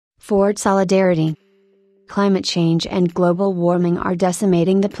Ford Solidarity. Climate change and global warming are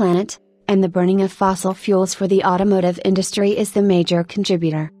decimating the planet, and the burning of fossil fuels for the automotive industry is the major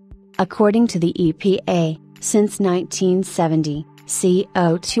contributor. According to the EPA, since 1970,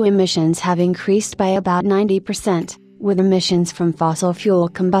 CO2 emissions have increased by about 90%, with emissions from fossil fuel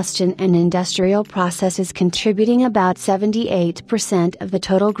combustion and industrial processes contributing about 78% of the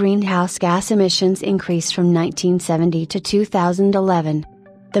total greenhouse gas emissions increase from 1970 to 2011.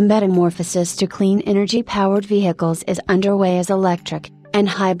 The metamorphosis to clean energy powered vehicles is underway as electric and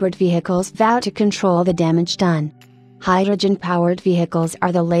hybrid vehicles vow to control the damage done. Hydrogen powered vehicles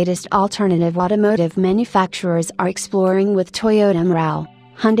are the latest alternative automotive manufacturers are exploring, with Toyota MRAO,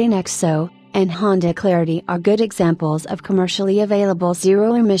 Hyundai Nexo, and Honda Clarity are good examples of commercially available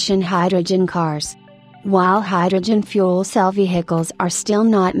zero-emission hydrogen cars. While hydrogen fuel cell vehicles are still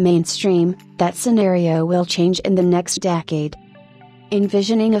not mainstream, that scenario will change in the next decade.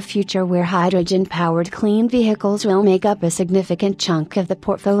 Envisioning a future where hydrogen-powered clean vehicles will make up a significant chunk of the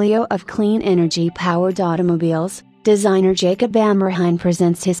portfolio of clean energy-powered automobiles, designer Jacob Ammerhein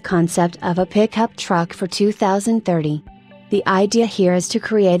presents his concept of a pickup truck for 2030. The idea here is to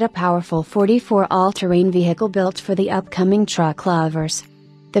create a powerful 4x4 all-terrain vehicle built for the upcoming truck lovers.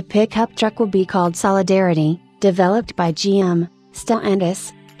 The pickup truck will be called Solidarity, developed by GM,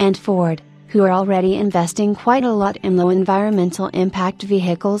 Stellantis, and Ford, who are already investing quite a lot in low environmental impact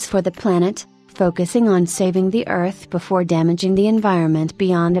vehicles for the planet, focusing on saving the Earth before damaging the environment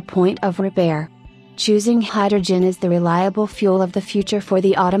beyond a point of repair. Choosing hydrogen as the reliable fuel of the future for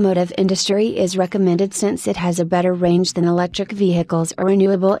the automotive industry is recommended since it has a better range than electric vehicles or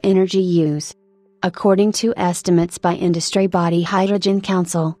renewable energy use. According to estimates by industry body Hydrogen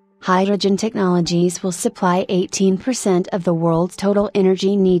Council, hydrogen technologies will supply 18% of the world's total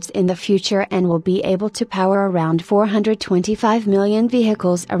energy needs in the future and will be able to power around 425 million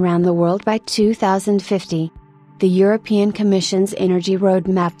vehicles around the world by 2050. The European Commission's Energy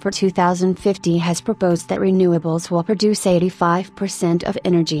Roadmap for 2050 has proposed that renewables will produce 85% of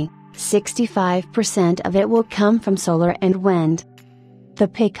energy, 65% of it will come from solar and wind. The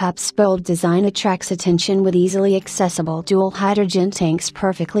pickup's bold design attracts attention with easily accessible dual hydrogen tanks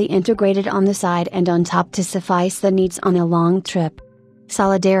perfectly integrated on the side and on top to suffice the needs on a long trip.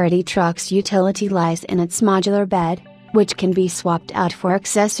 Solidarity Truck's utility lies in its modular bed, which can be swapped out for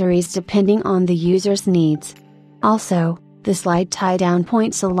accessories depending on the user's needs. Also, the slide tie-down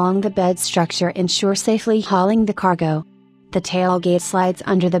points along the bed structure ensure safely hauling the cargo. The tailgate slides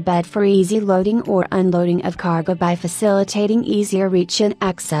under the bed for easy loading or unloading of cargo by facilitating easier reach and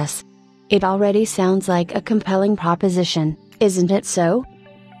access. It already sounds like a compelling proposition, isn't it so?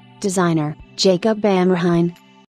 Designer, Jacob Ammerhein,